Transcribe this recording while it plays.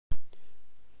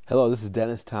Hello, this is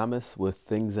Dennis Thomas with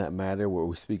Things That Matter, where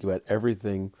we speak about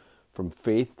everything from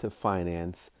faith to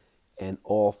finance and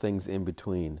all things in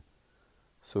between.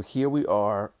 So here we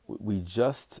are. We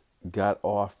just got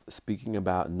off speaking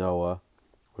about Noah,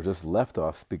 or just left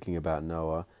off speaking about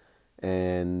Noah,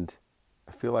 and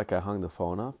I feel like I hung the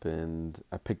phone up and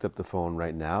I picked up the phone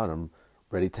right now and I'm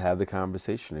ready to have the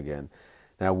conversation again.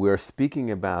 Now, we're speaking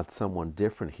about someone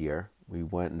different here. We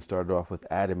went and started off with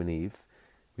Adam and Eve.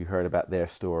 We heard about their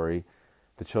story,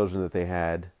 the children that they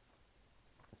had,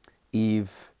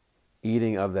 Eve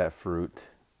eating of that fruit,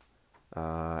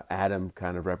 Adam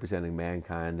kind of representing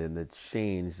mankind, and the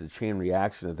chain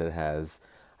reaction that it has.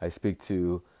 I speak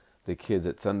to the kids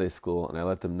at Sunday school and I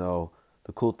let them know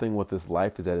the cool thing with this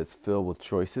life is that it's filled with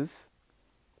choices.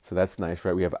 So that's nice,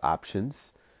 right? We have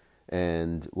options.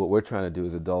 And what we're trying to do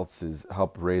as adults is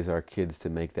help raise our kids to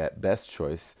make that best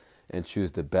choice and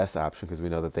choose the best option, because we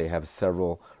know that they have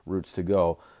several routes to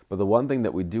go. But the one thing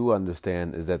that we do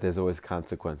understand is that there's always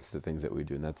consequences to things that we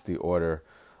do. And that's the order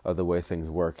of the way things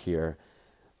work here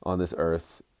on this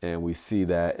earth. And we see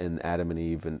that in Adam and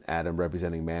Eve, and Adam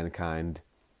representing mankind.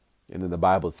 And then the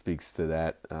Bible speaks to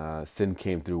that. Sin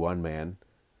came through one man,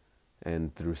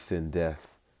 and through sin,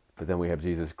 death. But then we have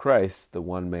Jesus Christ, the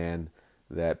one man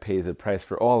that pays a price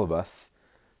for all of us,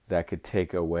 that could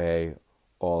take away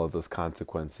all of those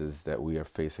consequences that we are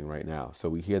facing right now. So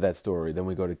we hear that story. Then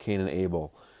we go to Cain and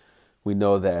Abel. We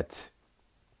know that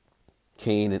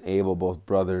Cain and Abel, both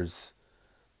brothers,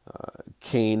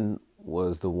 Cain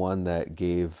was the one that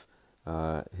gave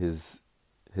his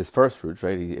first fruits,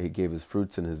 right? He gave his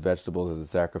fruits and his vegetables as a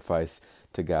sacrifice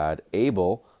to God.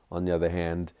 Abel, on the other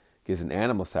hand, gives an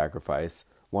animal sacrifice.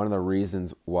 One of the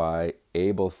reasons why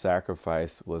Abel's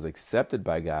sacrifice was accepted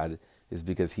by God is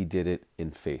because he did it in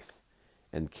faith,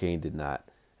 and Cain did not.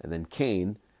 And then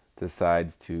Cain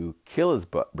decides to kill his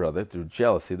brother through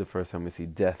jealousy, the first time we see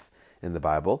death in the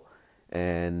Bible.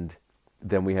 And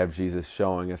then we have Jesus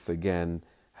showing us again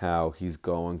how he's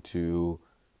going to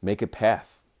make a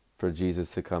path for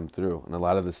Jesus to come through. And a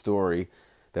lot of the story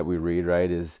that we read,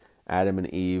 right, is Adam and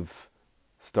Eve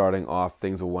starting off,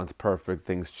 things were once perfect,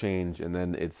 things change, and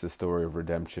then it's the story of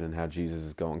redemption and how Jesus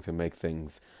is going to make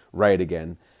things right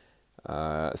again.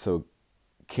 So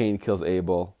Cain kills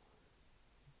Abel,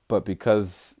 but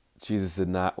because Jesus did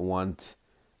not want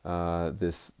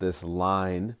this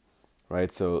line,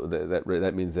 right? So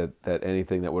that means that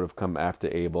anything that would have come after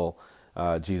Abel,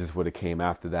 Jesus would have came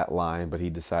after that line, but he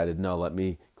decided, no, let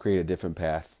me create a different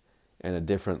path and a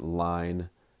different line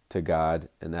to God,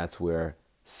 and that's where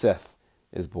Seth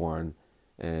is born.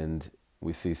 And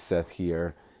we see Seth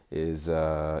here is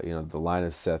the line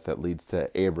of Seth that leads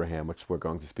to Abraham, which we're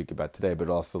going to speak about today, but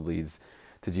also leads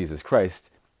to Jesus Christ.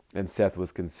 And Seth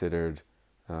was considered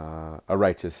a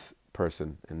righteous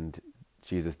person, and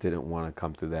Jesus didn't want to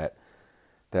come through that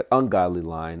ungodly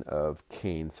line of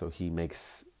Cain, so he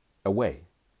makes a way.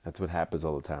 That's what happens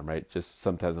all the time, right? Just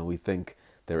sometimes when we think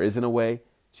there isn't a way,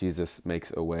 Jesus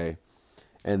makes a way.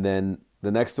 And then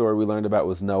the next story we learned about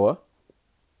was Noah.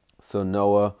 So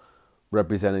Noah,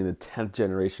 representing the 10th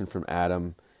generation from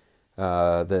Adam,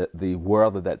 the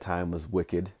world at that time was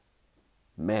wicked.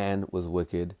 Man was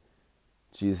wicked.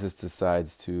 Jesus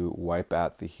decides to wipe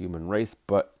out the human race,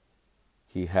 but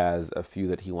he has a few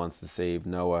that he wants to save,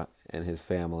 Noah and his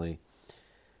family.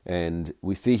 And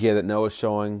we see here that Noah's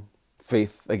showing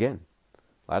faith again.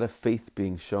 A lot of faith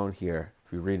being shown here.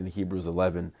 If you read in Hebrews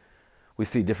 11, we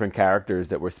see different characters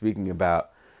that we're speaking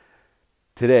about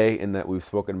today and that we've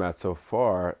spoken about so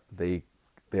far. They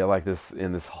are like this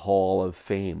in this hall of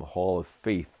fame, hall of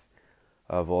faith,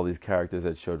 of all these characters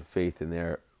that showed faith in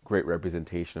their great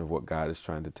representation of what God is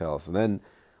trying to tell us. And then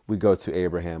we go to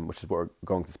Abraham, which is what we're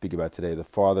going to speak about today, the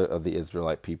father of the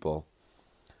Israelite people,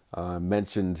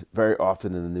 mentioned very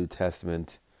often in the New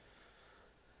Testament.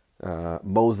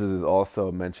 Moses is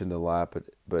also mentioned a lot,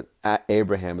 but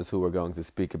Abraham is who we're going to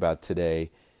speak about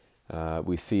today.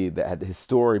 We see that his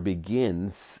story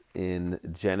begins in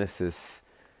Genesis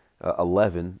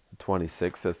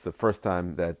 11:26. That's the first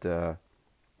time that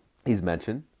he's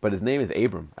mentioned, but his name is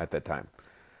Abram at that time.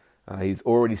 He's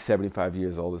already 75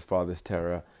 years old, his father's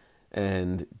Terah,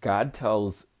 and God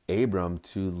tells Abram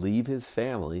to leave his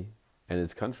family and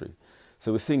his country.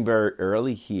 So we're seeing very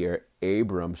early here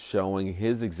Abram showing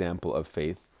his example of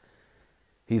faith.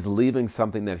 He's leaving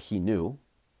something that he knew.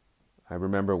 I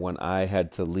remember when I had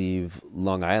to leave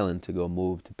Long Island to go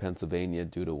move to Pennsylvania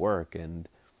due to work, and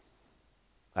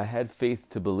I had faith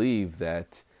to believe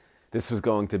that this was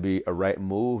going to be a right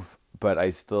move, but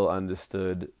I still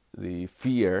understood the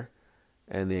fear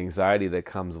and the anxiety that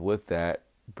comes with that,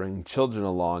 bringing children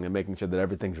along and making sure that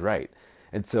everything's right.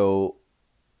 And so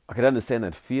I could understand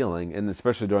that feeling, and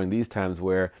especially during these times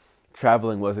where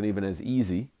traveling wasn't even as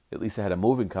easy. At least I had a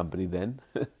moving company then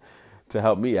to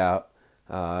help me out.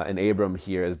 And Abram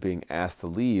here is being asked to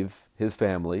leave his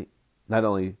family, not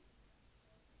only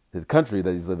his country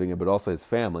that he's living in, but also his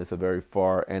family, so very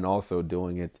far, and also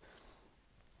doing it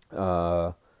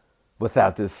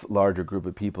without this larger group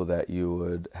of people that you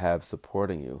would have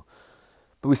supporting you.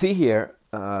 But we see here,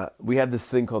 we have this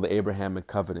thing called the Abrahamic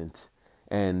covenant,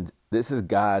 and this is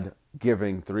God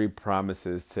giving 3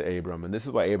 promises to Abram. And this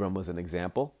is why Abram was an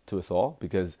example to us all,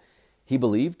 because he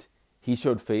believed, he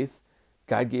showed faith.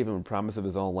 God gave him a promise of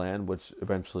his own land, which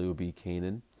eventually would be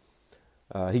Canaan.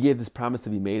 He gave this promise to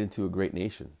be made into a great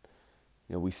nation.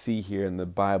 You know, we see here in the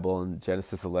Bible in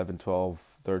Genesis 11, 12,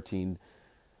 13,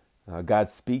 God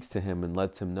speaks to him and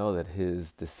lets him know that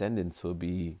his descendants will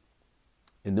be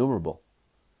innumerable.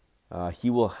 He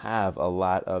will have a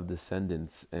lot of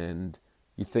descendants. And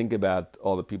you think about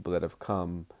all the people that have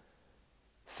come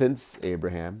since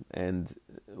Abraham, and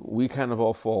we kind of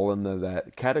all fall into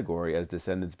that category as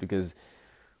descendants because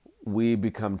we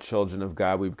become children of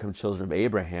God. We become children of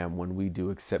Abraham when we do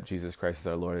accept Jesus Christ as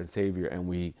our Lord and Savior, and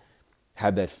we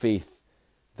have that faith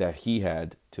that he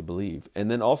had to believe. And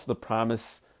then also the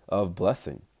promise of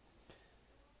blessing.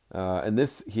 And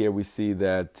this here we see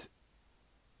that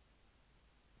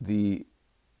the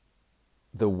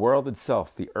world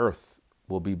itself, the earth,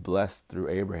 will be blessed through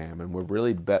Abraham. And we're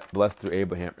really blessed through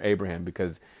Abraham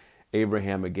because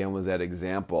Abraham, again, was that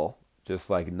example, just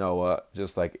like Noah,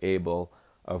 just like Abel,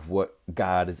 of what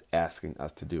God is asking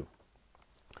us to do.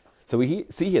 So we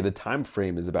see here the time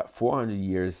frame is about 400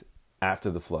 years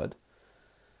after the flood.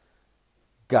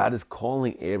 God is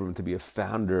calling Abram to be a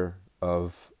founder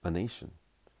of a nation.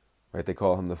 Right? They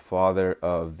call him the father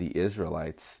of the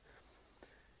Israelites.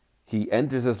 He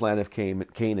enters this land of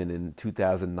Canaan in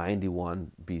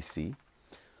 2091 BC.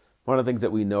 One of the things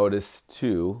that we notice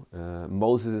too,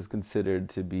 Moses is considered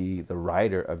to be the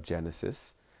writer of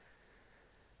Genesis.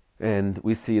 And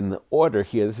we see in the order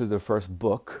here, this is the first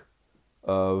book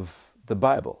of the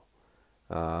Bible.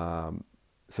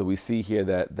 So we see here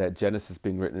that Genesis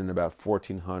being written in about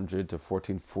 1400 to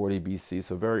 1440 BC,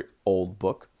 so a very old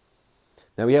book.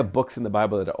 Now we have books in the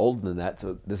Bible that are older than that,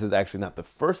 so this is actually not the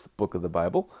first book of the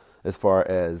Bible as far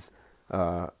as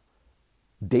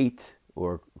date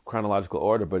or chronological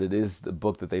order, but it is the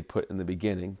book that they put in the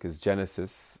beginning, because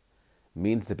Genesis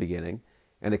means the beginning,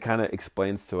 and it kind of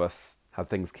explains to us how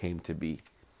things came to be.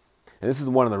 And this is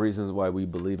one of the reasons why we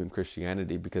believe in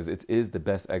Christianity, because it is the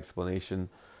best explanation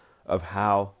of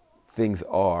how things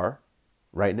are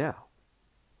right now.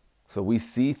 So we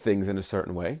see things in a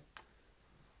certain way.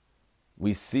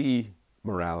 We see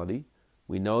morality.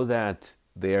 We know that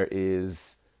there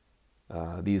is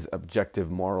these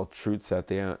objective moral truths out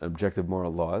there, objective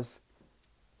moral laws.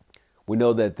 We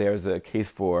know that there's a case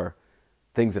for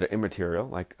things that are immaterial,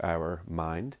 like our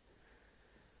mind.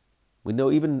 We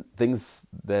know even things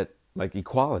that, like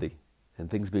equality and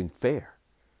things being fair,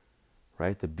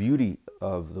 right? The beauty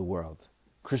of the world.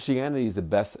 Christianity is the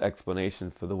best explanation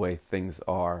for the way things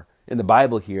are. And the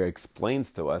Bible here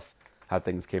explains to us how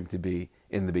things came to be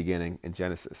in the beginning in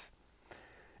Genesis.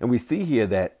 And we see here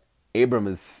that Abram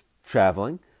is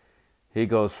traveling. He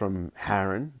goes from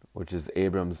Haran, which is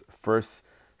Abram's first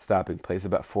stopping place,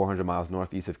 about 400 miles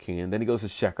northeast of Canaan. Then he goes to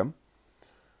Shechem.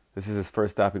 This is his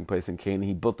first stopping place in Canaan.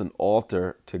 He built an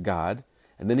altar to God.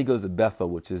 And then he goes to Bethel,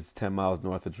 which is 10 miles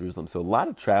north of Jerusalem. So a lot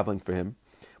of traveling for him.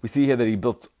 We see here that he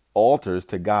built altars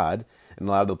to God in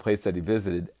a lot of the places that he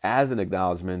visited as an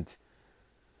acknowledgement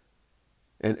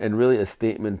and really a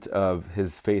statement of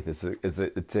his faith.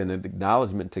 It's an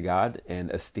acknowledgement to God and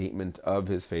a statement of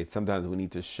his faith. Sometimes we need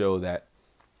to show that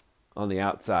on the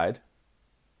outside,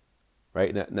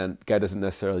 right? Now, God doesn't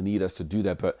necessarily need us to do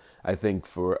that, but I think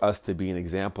for us to be an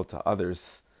example to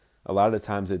others, a lot of the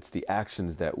times it's the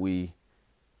actions that we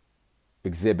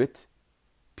exhibit.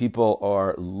 People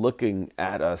are looking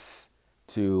at us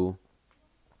to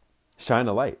shine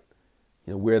a light.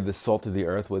 You know, we're the salt of the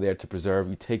earth. We're there to preserve.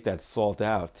 You take that salt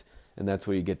out, and that's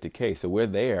where you get decay. So we're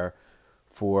there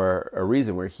for a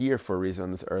reason. We're here for a reason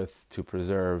on this earth to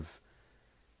preserve.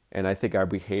 And I think our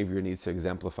behavior needs to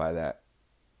exemplify that.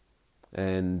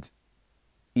 And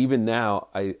even now,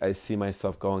 I see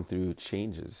myself going through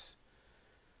changes.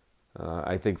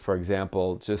 I think, for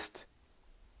example, just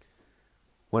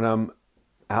when I'm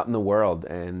out in the world,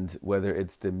 and whether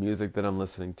it's the music that I'm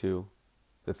listening to,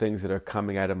 the things that are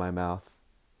coming out of my mouth,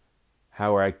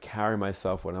 how I carry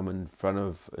myself when I'm in front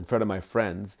of my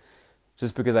friends,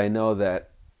 just because I know that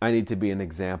I need to be an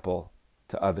example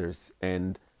to others,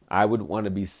 and I would want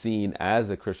to be seen as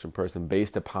a Christian person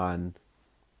based upon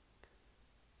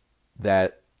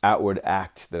that outward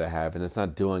act that I have, and it's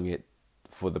not doing it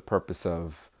for the purpose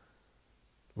of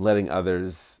letting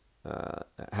others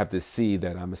have to see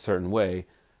that I'm a certain way,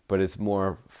 but it's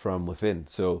more from within.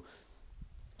 So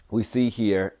we see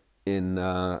here in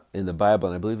the Bible,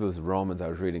 and I believe it was Romans I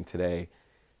was reading today,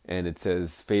 and it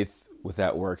says faith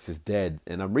without works is dead.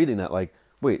 And I'm reading that like,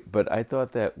 wait, but I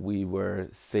thought that we were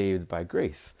saved by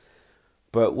grace.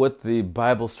 But what the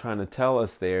Bible's trying to tell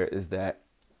us there is that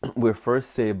we're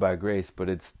first saved by grace, but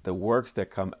it's the works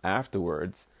that come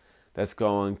afterwards that's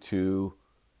going to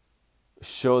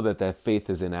show that faith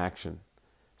is in action.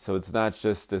 So it's not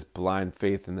just this blind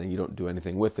faith and then you don't do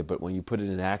anything with it, but when you put it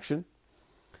in action,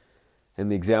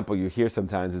 and the example you hear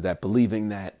sometimes is that believing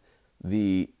that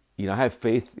I have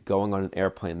faith going on an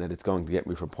airplane that it's going to get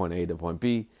me from point A to point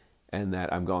B and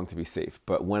that I'm going to be safe.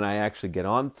 But when I actually get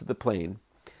onto the plane,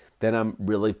 then I'm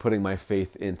really putting my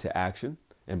faith into action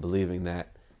and believing that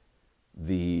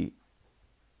the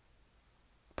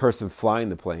person flying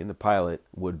the plane, the pilot,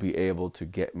 would be able to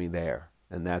get me there.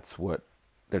 And that's what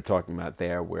they're talking about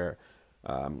there, where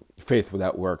faith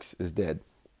without works is dead.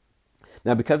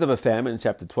 Now, because of a famine in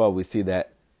chapter 12, we see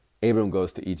that Abram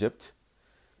goes to Egypt.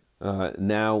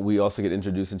 Now we also get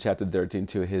introduced in chapter 13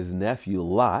 to his nephew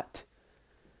Lot.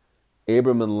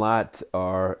 Abram and Lot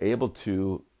are able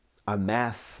to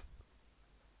amass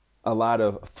a lot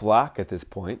of flock at this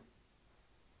point,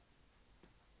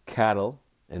 cattle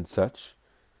and such.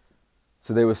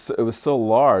 So it was so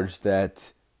large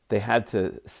that they had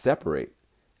to separate.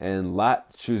 And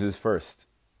Lot chooses first.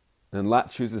 And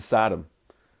Lot chooses Sodom,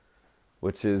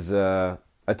 which is a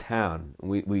town.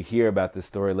 We hear about this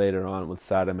story later on with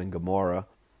Sodom and Gomorrah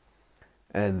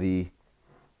and the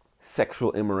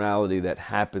sexual immorality that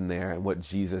happened there and what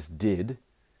Jesus did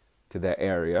to that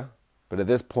area. But at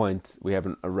this point, we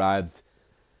haven't arrived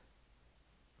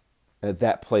at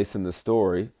that place in the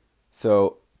story.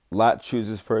 So Lot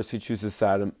chooses first. He chooses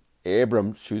Sodom.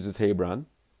 Abram chooses Hebron.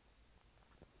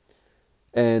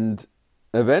 And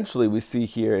eventually we see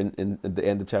here in the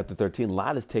end of chapter 13,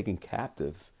 Lot is taken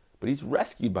captive, but he's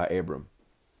rescued by Abram.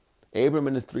 Abram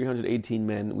and his 318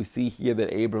 men, we see here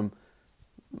that Abram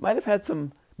might have had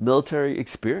some military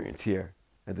experience here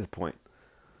at this point.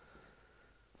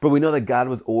 But we know that God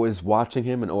was always watching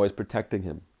him and always protecting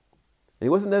him. And he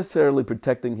wasn't necessarily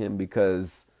protecting him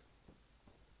because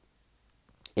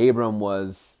Abram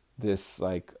was this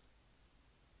like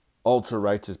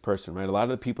ultra-righteous person, right? A lot of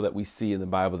the people that we see in the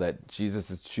Bible that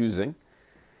Jesus is choosing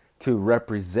to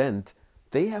represent,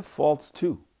 they have faults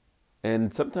too.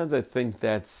 And sometimes I think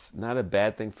that's not a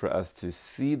bad thing for us to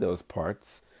see those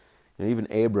parts. You know,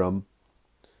 even Abram,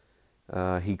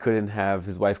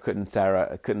 his wife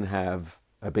Sarah couldn't have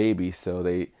a baby, so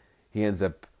he ends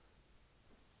up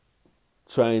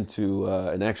trying to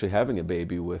and actually having a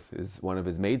baby with one of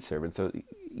his maidservants. So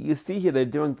you see here they're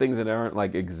doing things that aren't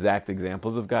like exact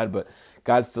examples of God, but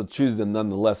God still chooses them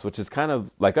nonetheless, which is kind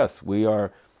of like us. We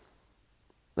are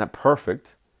not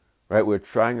perfect, right? We're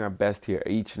trying our best here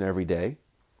each and every day.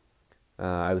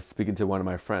 I was speaking to one of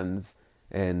my friends,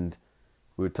 and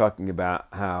we were talking about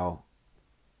how,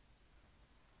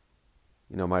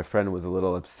 my friend was a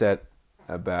little upset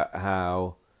about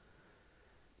how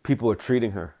people are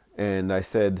treating her. And I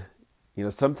said,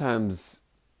 sometimes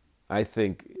I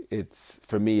think it's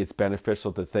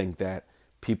beneficial to think that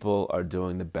people are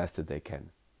doing the best that they can.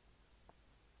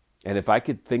 And if I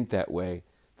could think that way,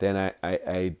 then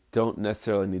I don't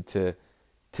necessarily need to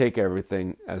take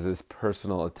everything as this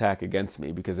personal attack against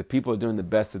me. Because if people are doing the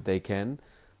best that they can,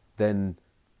 then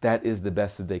that is the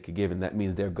best that they could give. And that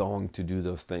means they're going to do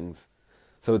those things.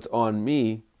 So it's on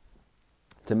me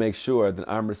to make sure that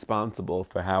I'm responsible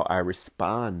for how I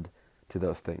respond to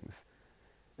those things.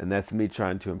 And that's me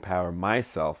trying to empower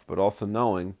myself, but also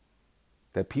knowing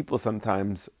that people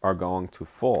sometimes are going to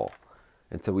fall.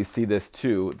 And so we see this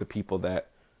too, the people that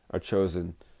are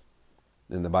chosen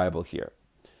in the Bible here.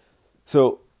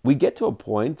 So we get to a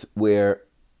point where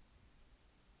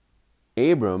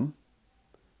Abram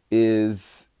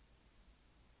is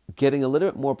getting a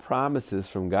little bit more promises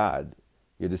from God.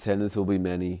 Your descendants will be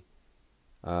many.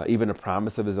 Even a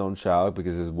promise of his own child,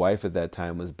 because his wife at that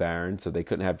time was barren, so they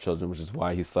couldn't have children, which is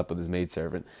why he slept with his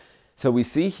maidservant. So we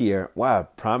see here,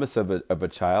 promise of a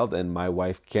child, and my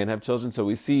wife can't have children. So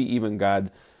we see even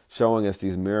God showing us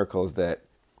these miracles that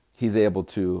he's able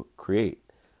to create.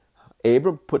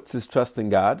 Abram puts his trust in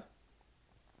God,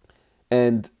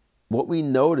 and what we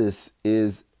notice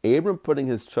is Abram putting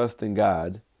his trust in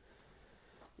God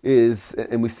is,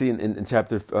 and we see in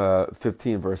chapter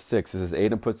 15, verse 6, it says,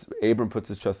 Abram puts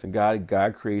his trust in God.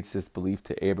 God creates this belief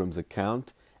to Abram's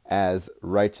account as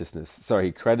righteousness.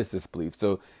 He credits this belief.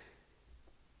 So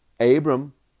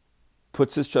Abram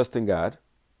puts his trust in God.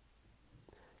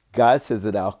 God says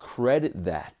that I'll credit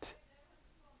that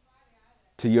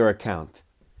to your account.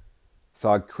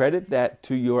 So I'll credit that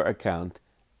to your account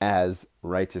as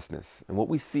righteousness. And what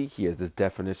we see here is this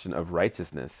definition of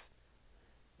righteousness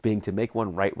being to make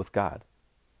one right with God.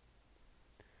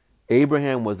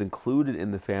 Abraham was included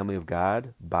in the family of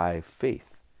God by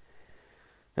faith.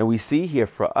 And we see here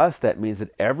for us that means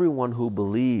that everyone who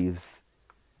believes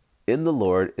in the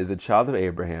Lord is a child of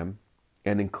Abraham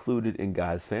and included in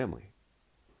God's family.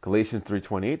 Galatians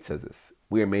 3:28 says this.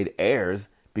 We are made heirs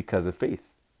because of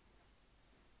faith.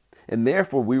 And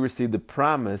therefore we receive the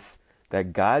promise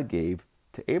that God gave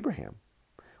to Abraham.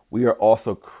 We are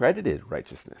also credited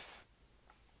righteousness.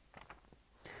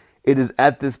 It is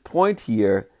at this point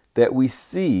here that we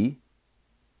see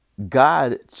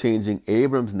God changing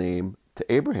Abram's name to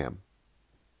Abraham.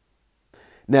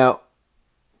 Now,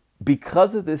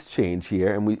 because of this change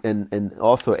here, and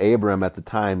also Abram at the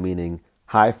time meaning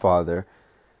high father,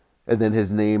 and then his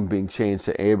name being changed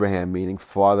to Abraham meaning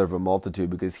father of a multitude,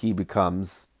 because he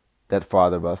becomes that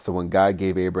father of us. So when God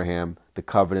gave Abraham the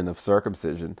covenant of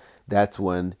circumcision, that's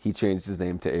when he changed his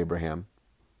name to Abraham.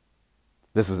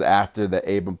 This was after that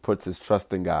Abram puts his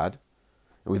trust in God.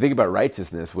 And we think about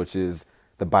righteousness, which is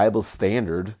the Bible's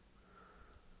standard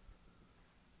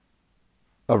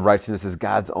of righteousness, is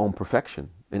God's own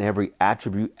perfection in every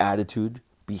attribute, attitude,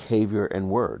 behavior, and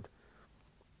word.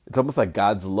 It's almost like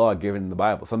God's law given in the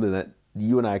Bible, something that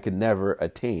you and I could never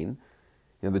attain.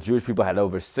 You know, the Jewish people had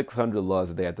over 600 laws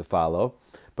that they had to follow,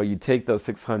 but you take those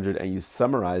 600 and you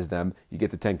summarize them, you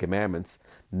get the 10 Commandments.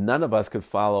 None of us could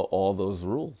follow all those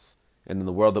rules. And in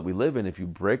the world that we live in, if you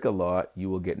break a law, you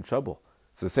will get in trouble.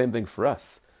 It's the same thing for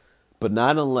us. But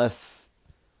not unless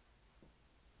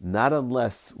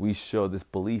we show this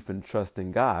belief and trust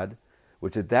in God,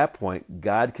 which at that point,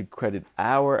 God could credit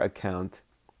our account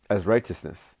as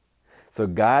righteousness. So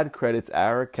God credits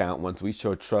our account once we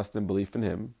show trust and belief in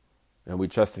Him, and we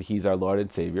trust that He's our Lord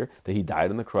and Savior, that He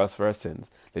died on the cross for our sins,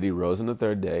 that He rose on the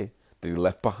third day, that He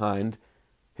left behind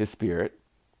His Spirit.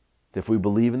 If we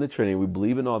believe in the Trinity, we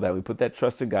believe in all that, we put that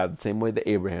trust in God the same way that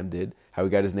Abraham did, how he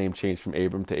got his name changed from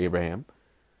Abram to Abraham,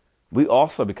 we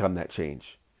also become that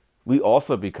change. We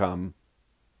also become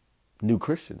new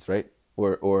Christians, right?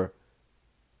 Or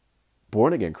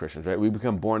born-again Christians, right? We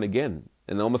become born again.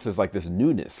 And almost as like this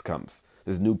newness comes.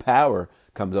 This new power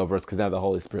comes over us because now the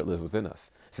Holy Spirit lives within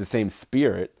us. It's the same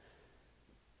Spirit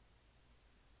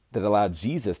that allowed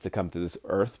Jesus to come to this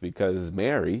earth because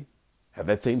Mary had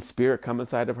that same Spirit come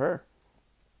inside of her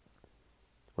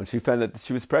when she found that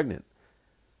she was pregnant.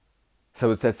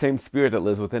 So it's that same Spirit that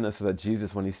lives within us so that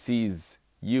Jesus, when He sees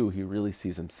you, He really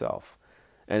sees Himself.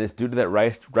 And it's due to that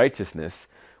righteousness,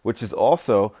 which is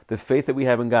also the faith that we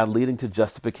have in God leading to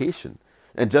justification.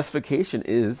 And justification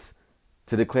is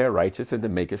to declare righteous and to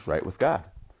make us right with God.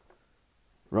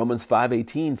 Romans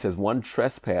 5:18 says, one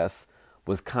trespass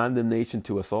was condemnation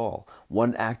to us all.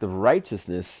 One act of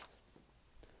righteousness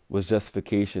was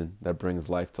justification that brings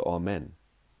life to all men.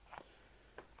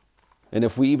 And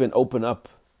if we even open up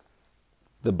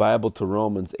the Bible to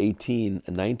Romans 18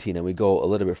 and 19, and we go a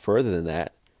little bit further than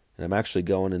that, and I'm actually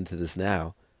going into this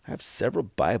now, I have several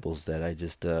Bibles that I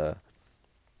just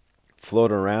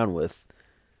float around with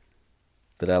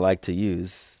that I like to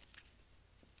use.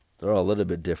 They're all a little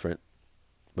bit different,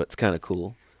 but it's kind of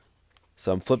cool.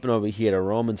 So I'm flipping over here to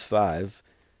Romans 5,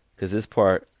 because this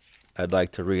part I'd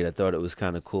like to read. I thought it was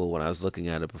kind of cool when I was looking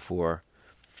at it before.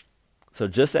 So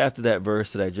just after that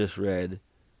verse that I just read,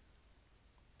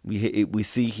 we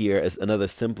see here as another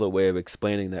simpler way of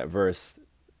explaining that verse.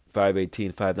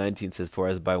 5:18, 5:19 says, for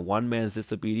as by one man's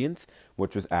disobedience,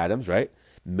 which was Adam's, right?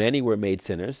 Many were made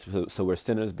sinners. So we're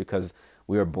sinners because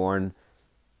we were born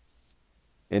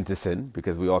into sin,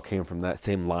 because we all came from that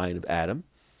same line of Adam.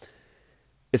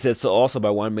 It says, so also by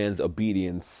one man's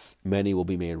obedience, many will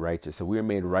be made righteous. So we are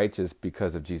made righteous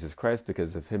because of Jesus Christ,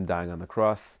 because of Him dying on the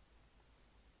cross.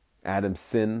 Adam's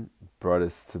sin brought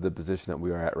us to the position that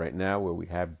we are at right now, where we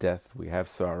have death, we have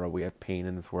sorrow, we have pain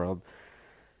in this world.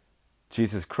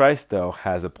 Jesus Christ, though,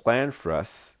 has a plan for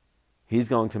us. He's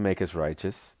going to make us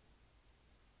righteous.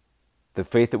 The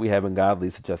faith that we have in God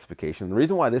leads to justification. The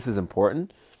reason why this is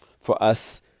important for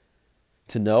us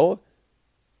to know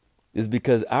is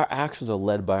because our actions are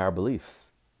led by our beliefs.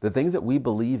 The things that we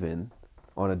believe in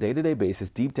on a day-to-day basis,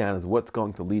 deep down, is what's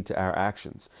going to lead to our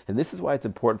actions. And this is why it's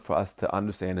important for us to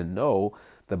understand and know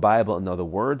the Bible and know the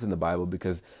words in the Bible,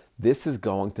 because this is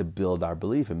going to build our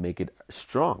belief and make it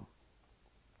strong.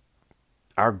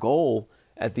 Our goal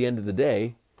at the end of the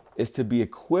day is to be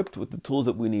equipped with the tools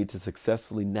that we need to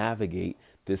successfully navigate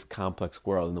this complex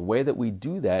world. And the way that we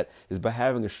do that is by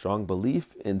having a strong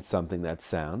belief in something that's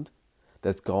sound,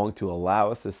 that's going to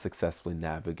allow us to successfully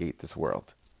navigate this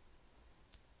world.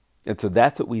 And so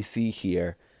that's what we see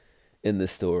here in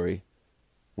this story.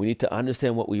 We need to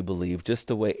understand what we believe, just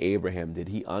the way Abraham did.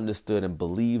 He understood and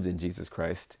believed in Jesus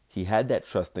Christ. He had that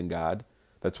trust in God.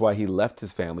 That's why he left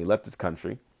his family, left his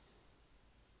country.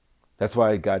 That's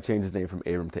why God changed his name from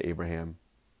Abram to Abraham.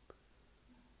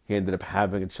 He ended up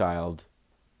having a child.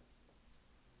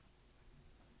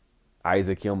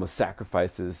 Isaac, he almost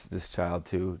sacrifices this child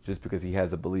too, just because he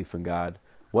has a belief in God.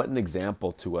 What an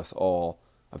example to us all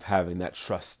of having that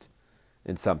trust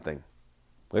in something.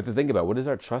 We have to think about, what is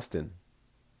our trust in?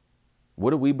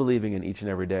 What are we believing in each and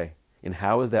every day? And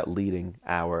how is that leading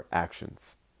our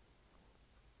actions?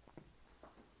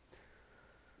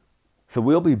 So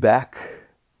we'll be back.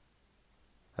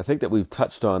 I think that we've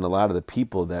touched on a lot of the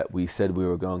people that we said we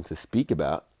were going to speak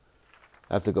about.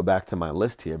 I have to go back to my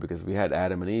list here because we had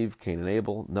Adam and Eve, Cain and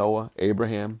Abel, Noah,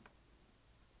 Abraham.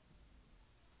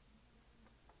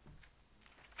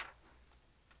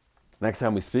 Next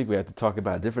time we speak, we have to talk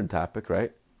about a different topic,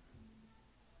 right?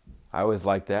 I always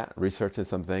like that, researching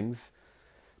some things.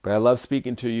 But I love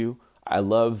speaking to you. I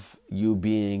love you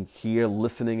being here,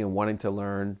 listening and wanting to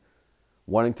learn,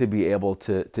 wanting to be able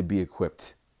to be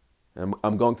equipped.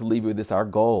 I'm going to leave you with this. Our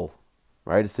goal,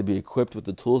 right, is to be equipped with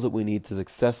the tools that we need to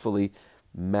successfully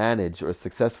manage or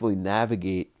successfully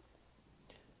navigate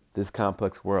this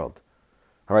complex world.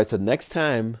 All right, so next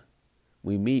time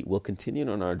we meet, we'll continue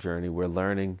on our journey where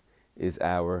learning is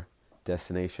our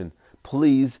destination.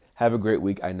 Please have a great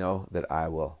week. I know that I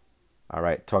will. All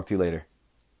right, talk to you later.